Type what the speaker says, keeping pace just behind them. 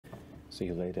So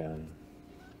you lay down,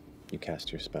 you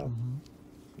cast your spell. Mm-hmm.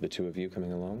 The two of you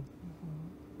coming along?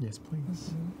 Yes,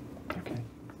 please. Okay.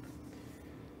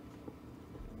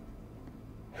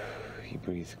 You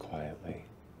breathe quietly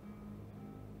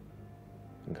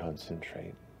and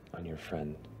concentrate on your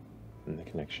friend and the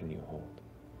connection you hold.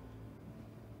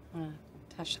 I want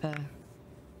to touch the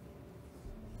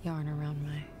yarn around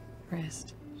my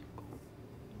wrist.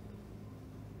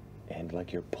 And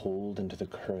like you're pulled into the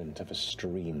current of a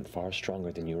stream far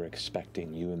stronger than you were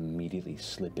expecting, you immediately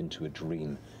slip into a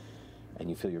dream. And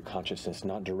you feel your consciousness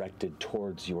not directed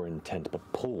towards your intent, but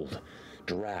pulled,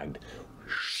 dragged,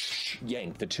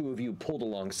 yanked. The two of you pulled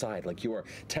alongside like you are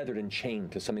tethered and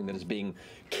chained to something that is being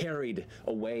carried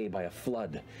away by a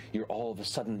flood. You're all of a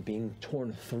sudden being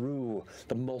torn through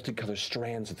the multicolored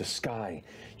strands of the sky.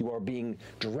 You are being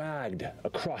dragged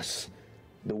across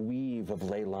the weave of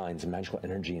ley lines and magical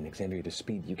energy in Exandria at a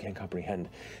speed you can't comprehend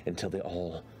until they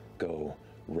all go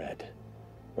red,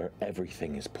 where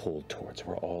everything is pulled towards,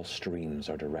 where all streams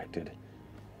are directed.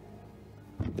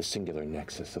 The singular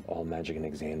nexus of all magic in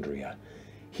Exandria.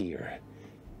 Here,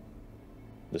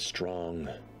 the strong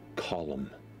column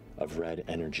of red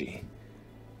energy,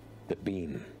 the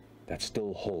beam that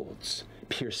still holds,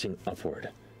 piercing upward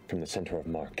from the center of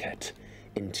Marquette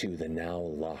into the now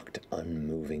locked,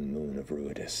 unmoving moon of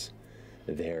Ruidus.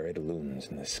 There it looms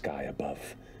in the sky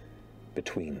above,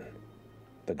 between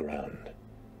the ground,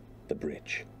 the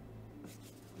bridge.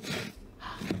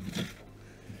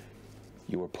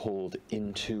 You are pulled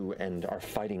into and are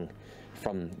fighting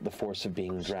from the force of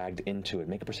being dragged into it.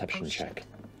 Make a perception check.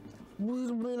 I'm gonna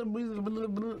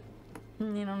do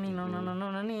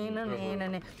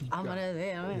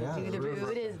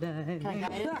this. Can I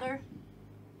guide it, sir?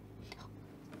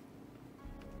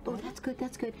 Oh, that's good,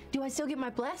 that's good. Do I still get my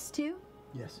bless too?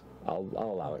 Yes. I'll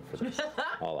allow it for this.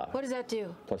 I'll allow it. What does that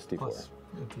do? Plus D4. Plus.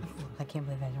 I can't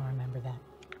believe I don't remember that.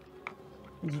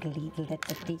 Let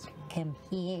the beast come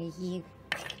here, you.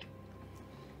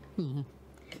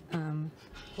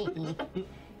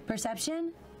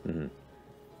 Perception? Mm-hmm.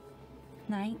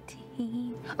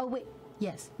 19. Oh, wait.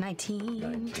 Yes, 19.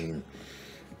 19.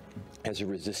 As you're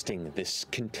resisting this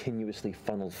continuously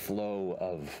funneled flow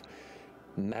of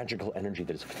magical energy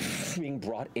that is being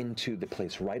brought into the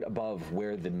place right above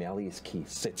where the Malleus key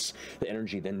sits, the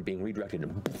energy then being redirected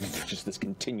and just this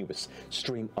continuous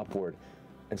stream upward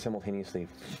and simultaneously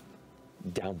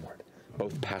downward,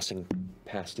 both passing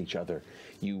past each other.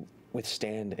 You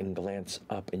withstand and glance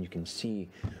up, and you can see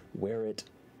where it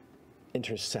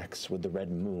intersects with the red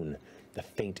moon, the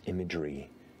faint imagery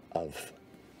of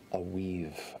a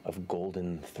weave of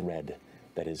golden thread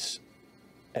that is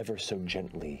ever so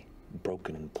gently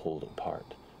broken and pulled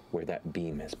apart where that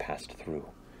beam has passed through.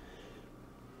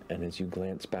 And as you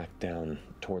glance back down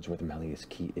towards where the Malleus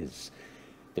key is,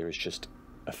 there is just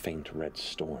a faint red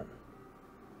storm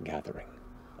gathering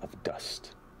of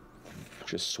dust,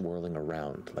 just swirling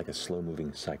around like a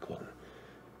slow-moving cyclone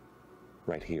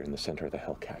right here in the center of the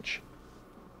Hellcatch.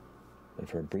 And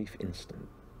for a brief instant,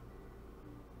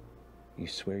 you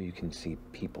swear you can see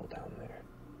people down there.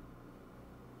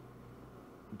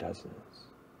 Dozens.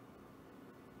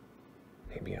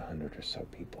 Maybe 100 or so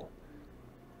people.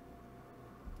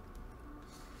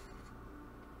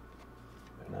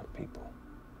 They're not people.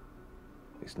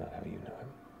 At least not how you know him.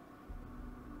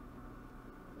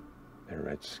 They're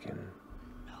red skin.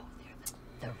 No,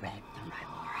 they're the red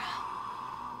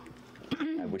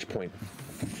At which point,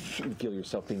 you feel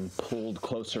yourself being pulled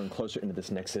closer and closer into this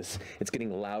nexus. It's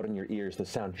getting loud in your ears, the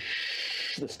sound,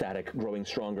 the static growing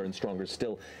stronger and stronger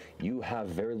still. You have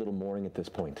very little mooring at this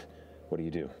point. What do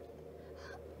you do?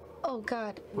 Oh,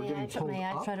 God. May I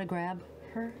try to grab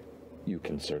her? You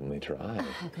can certainly try.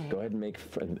 Okay. Go ahead and make,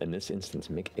 in this instance,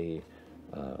 make a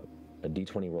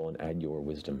d20 roll and add your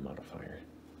wisdom modifier.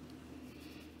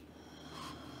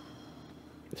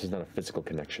 This is not a physical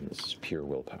connection, this is pure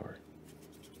willpower.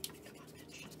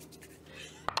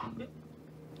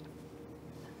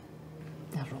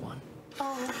 Natural one.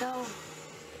 Oh, no.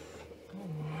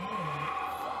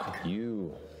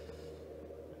 You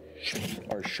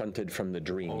are shunted from the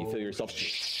dream. You feel yourself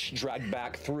dragged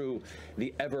back through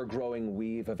the ever-growing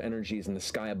weave of energies in the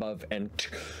sky above and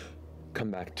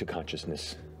come back to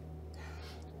consciousness.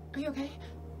 Are you okay?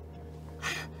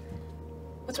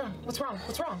 What's wrong? What's wrong?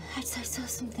 What's wrong? I saw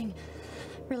something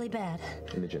really bad.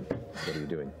 Imogen, what are you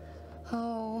doing?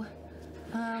 Oh,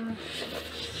 can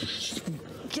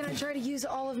I try to use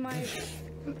all of my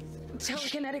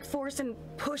telekinetic force and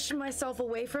push myself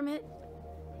away from it?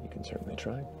 You can certainly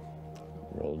try.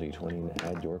 Roll d20 and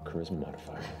add your charisma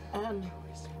modifier.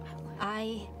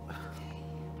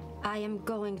 I am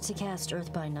going to cast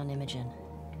Earthbind on Imogen.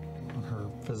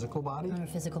 physical body? On her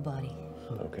physical body.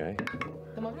 Okay.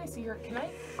 The moment I see her, can I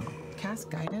cast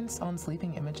guidance on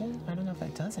sleeping Imogen? I don't know if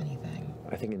that does anything.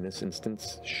 I think in this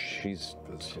instance, she's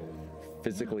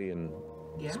physically and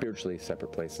spiritually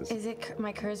separate places. Is it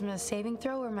my charisma saving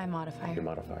throw or my modifier? Your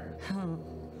modifier. Oh.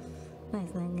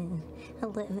 Nice. 11.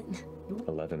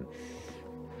 11.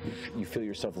 You feel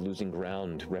yourself losing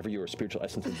ground. Wherever your spiritual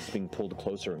essence is being pulled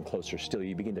closer and closer still,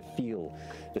 you begin to feel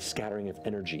the scattering of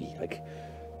energy, like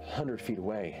 100 feet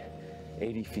away,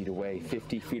 80 feet away,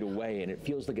 50 feet away, and it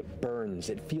feels like it burns.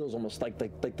 It feels almost like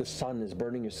the sun is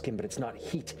burning your skin, but it's not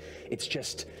heat. It's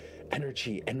just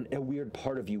energy, and a weird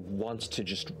part of you wants to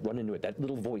just run into it. That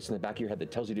little voice in the back of your head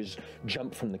that tells you to just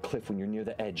jump from the cliff when you're near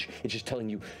the edge. It's just telling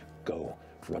you, go.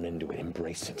 Run into it,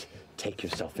 embrace it, take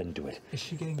yourself into it. Is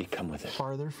she getting become with it?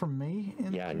 Farther from me?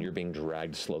 Yeah, and you're being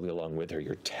dragged slowly along with her.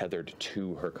 You're tethered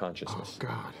to her consciousness. Oh,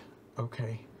 God.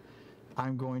 Okay.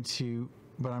 I'm going to,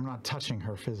 but I'm not touching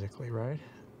her physically, right?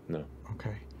 No.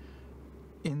 Okay.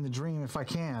 In the dream, if I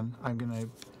can, I'm going to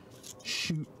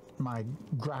shoot my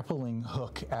grappling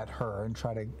hook at her and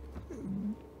try to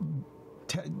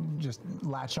just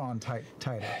latch on tight.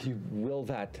 You will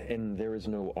that, and there is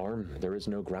no arm, there is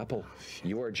no grapple.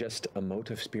 You are just a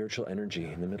mote of spiritual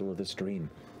energy in the middle of this dream,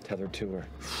 tethered to her.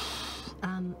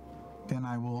 Then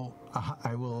I will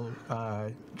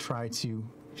try to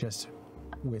just,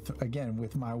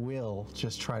 with my will,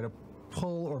 just try to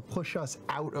pull or push us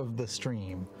out of the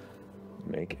stream.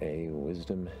 Make a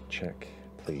wisdom check,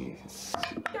 please.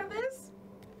 Got this?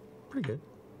 Pretty good.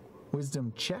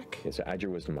 Wisdom check. Yeah, so add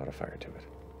your wisdom modifier to it.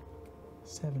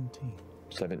 17.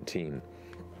 17.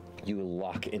 You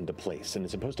lock into place, and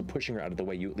as opposed to pushing her out of the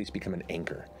way, you at least become an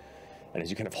anchor. And as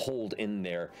you kind of hold in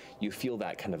there, you feel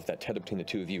that tether between the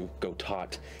two of you go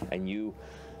taut, and you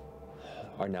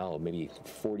are now maybe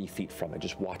 40 feet from it,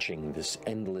 just watching this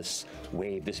endless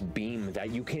wave, this beam that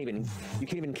you can't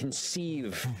even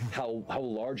conceive how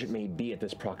large it may be at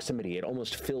this proximity. It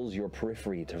almost fills your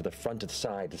periphery to the front, to the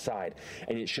side, to side,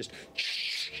 and it's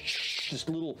just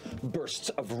little bursts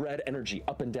of red energy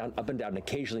up and down, and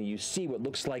occasionally you see what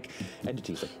looks like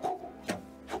entities.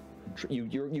 You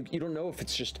don't know if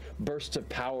it's just bursts of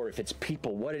power, if it's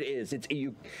people, what it is.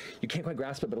 You can't quite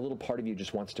grasp it, but a little part of you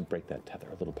just wants to break that tether.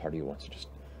 A little part of you wants to just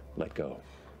let go.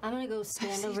 I'm gonna go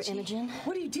stand over Imogen.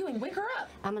 What are you doing? Wake her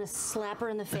up! I'm gonna slap her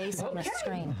in the face and I'm gonna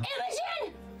scream,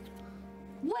 Imogen!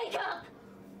 Wake up!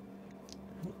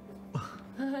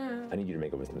 I need you to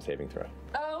make a wisdom saving throw.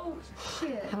 Oh,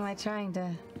 shit. Am I trying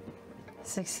to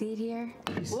succeed here?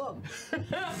 Whoa.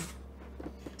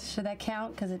 Should that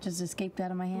count? Because it just escaped out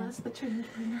of my hand. What's the training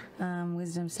trainer?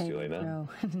 Wisdom saving throw.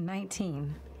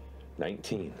 19.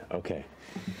 19. Okay.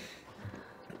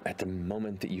 At the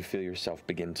moment that you feel yourself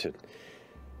begin to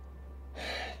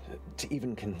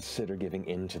even consider giving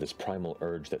in to this primal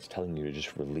urge that's telling you to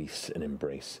just release and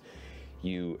embrace,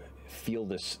 you feel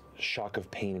this shock of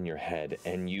pain in your head,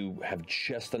 and you have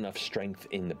just enough strength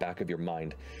in the back of your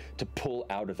mind to pull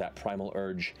out of that primal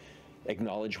urge,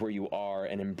 acknowledge where you are,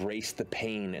 and embrace the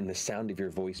pain and the sound of your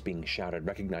voice being shouted,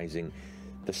 recognizing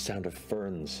the sound of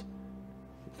Fern's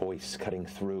voice cutting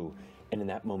through. And in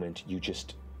that moment, you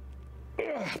just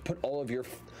put all of your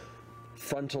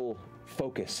frontal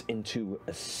focus into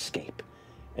escape.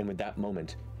 And with that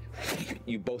moment,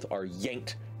 you both are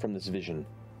yanked from this vision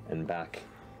and back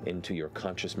into your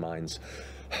conscious minds.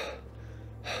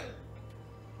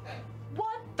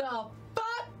 What the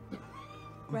fuck?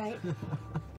 Right.